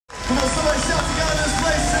Come on, somebody shout to God in this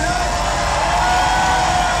place tonight.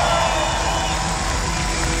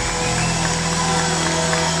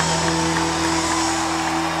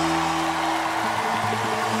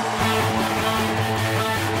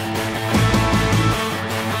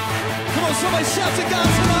 Come on, somebody shout to God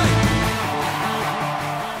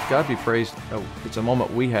tonight. God be praised. It's a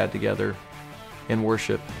moment we had together in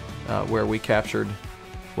worship where we captured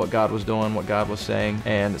what God was doing, what God was saying,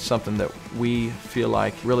 and it's something that we feel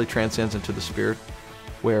like really transcends into the Spirit,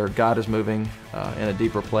 where God is moving in a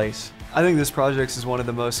deeper place. I think this project is one of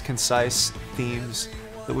the most concise themes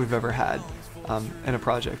that we've ever had in a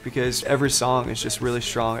project, because every song is just really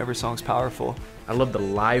strong, every song's powerful. I love the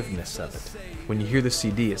liveness of it. When you hear the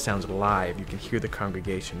CD, it sounds live. You can hear the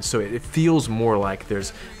congregation. So it feels more like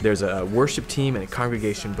there's a worship team and a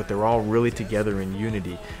congregation, but they're all really together in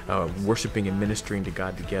unity, worshiping and ministering to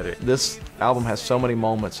God together. This album has so many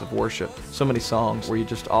moments of worship, so many songs where you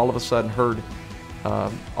just all of a sudden heard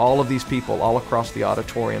all of these people all across the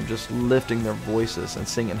auditorium just lifting their voices and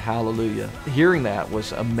singing hallelujah. Hearing that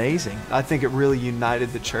was amazing. I think it really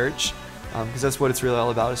united the church, because that's what it's really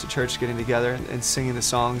all about, is the church getting together and singing the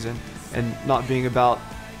songs and not being about,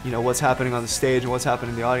 you know, what's happening on the stage and what's happening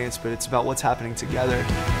in the audience, but it's about what's happening together.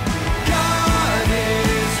 God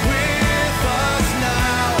is with us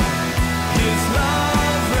now. His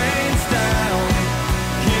love rains down.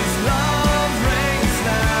 His love rains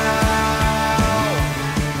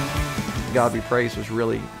down. God Be Praised was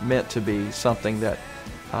really meant to be something that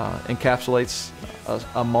encapsulates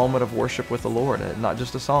a moment of worship with the Lord. Not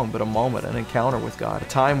just a song, but a moment, an encounter with God. A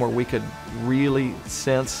time where we could really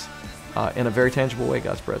sense in a very tangible way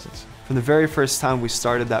God's presence. From the very first time we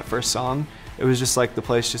started that first song, it was just like the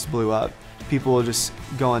place just blew up. People were just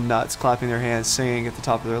going nuts, clapping their hands, singing at the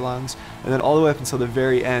top of their lungs. And then all the way up until the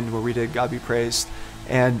very end where we did God Be Praised,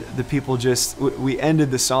 and the people just, we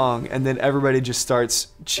ended the song, and then everybody just starts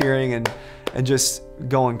cheering and just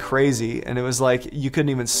going crazy, and it was like you couldn't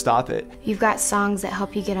even stop it. You've got songs that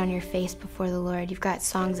help you get on your face before the Lord. You've got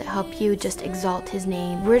songs that help you just exalt His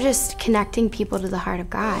name. We're just connecting people to the heart of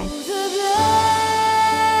God. The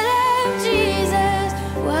blood of Jesus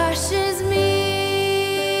washes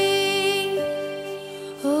me.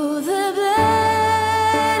 Oh, the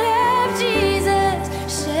blood of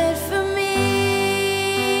Jesus shed for me.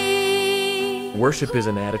 Worship is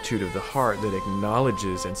an attitude of the heart that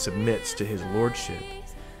acknowledges and submits to His Lordship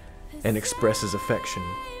and expresses affection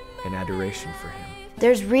and adoration for Him.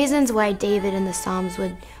 There's reasons why David in the Psalms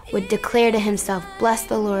would declare to himself, "Bless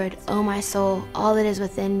the Lord, O my soul, all that is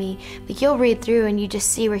within me." But you'll read through and you just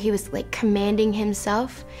see where he was like commanding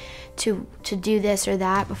himself to do this or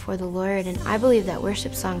that before the Lord, and I believe that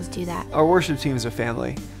worship songs do that. Our worship team is a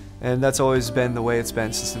family, and that's always been the way it's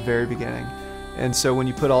been since the very beginning. And so when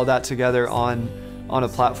you put all that together on a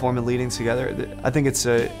platform and leading together, I think it's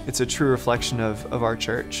a true reflection of our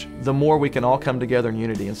church. The more we can all come together in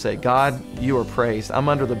unity and say, God, you are praised. I'm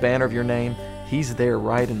under the banner of your name. He's there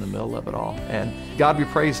right in the middle of it all. And God Be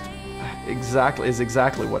Praised is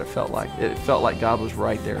exactly what it felt like. It felt like God was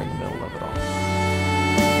right there in the middle of it all.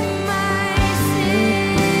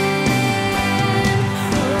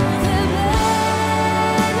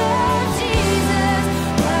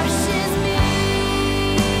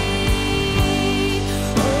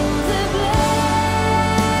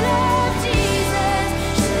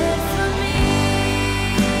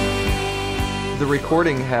 The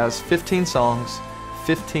recording has 15 songs,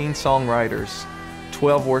 15 songwriters,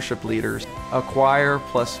 12 worship leaders, a choir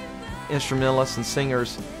plus instrumentalists and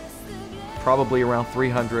singers, probably around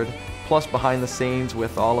 300, plus behind the scenes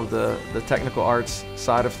with all of the technical arts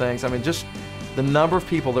side of things. I mean, just the number of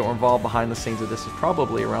people that were involved behind the scenes of this is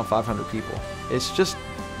probably around 500 people. It's just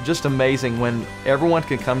amazing when everyone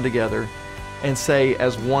can come together and say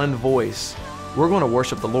as one voice, we're going to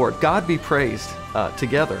worship the Lord. God be praised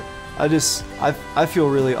together. I feel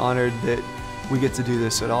really honored that we get to do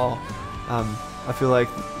this at all. I feel like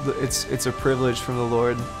it's a privilege from the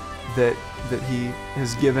Lord that He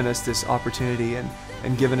has given us this opportunity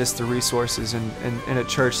and given us the resources and a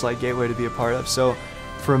church like Gateway to be a part of. So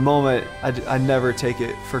for a moment, I never take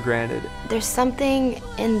it for granted. There's something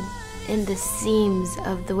in the seams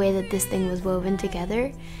of the way that this thing was woven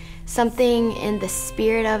together, something in the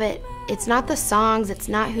spirit of it. It's not the songs, it's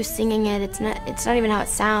not who's singing it, it's not even how it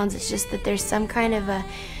sounds. It's just that there's some kind of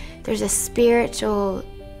there's a spiritual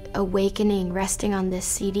awakening resting on this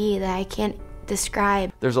CD that I can't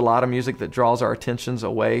describe. There's a lot of music that draws our attentions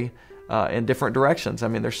away in different directions. I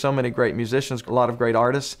mean, there's so many great musicians, a lot of great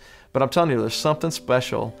artists, but I'm telling you, there's something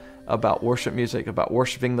special about worship music, about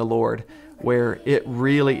worshiping the Lord, where it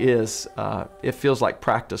really is, it feels like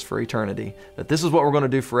practice for eternity, that this is what we're going to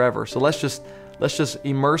do forever. So let's just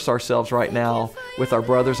immerse ourselves right now with our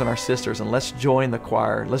brothers and our sisters, and let's join the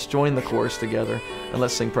choir, let's join the chorus together, and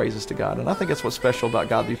let's sing praises to God. And I think that's what's special about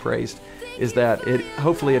God Be Praised, is that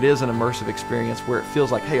hopefully it is an immersive experience where it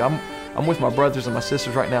feels like, hey, I'm with my brothers and my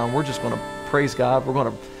sisters right now, and we're just going to praise God. We're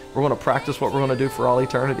going to practice what we're going to do for all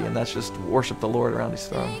eternity, and that's just worship the Lord around His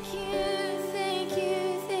throne.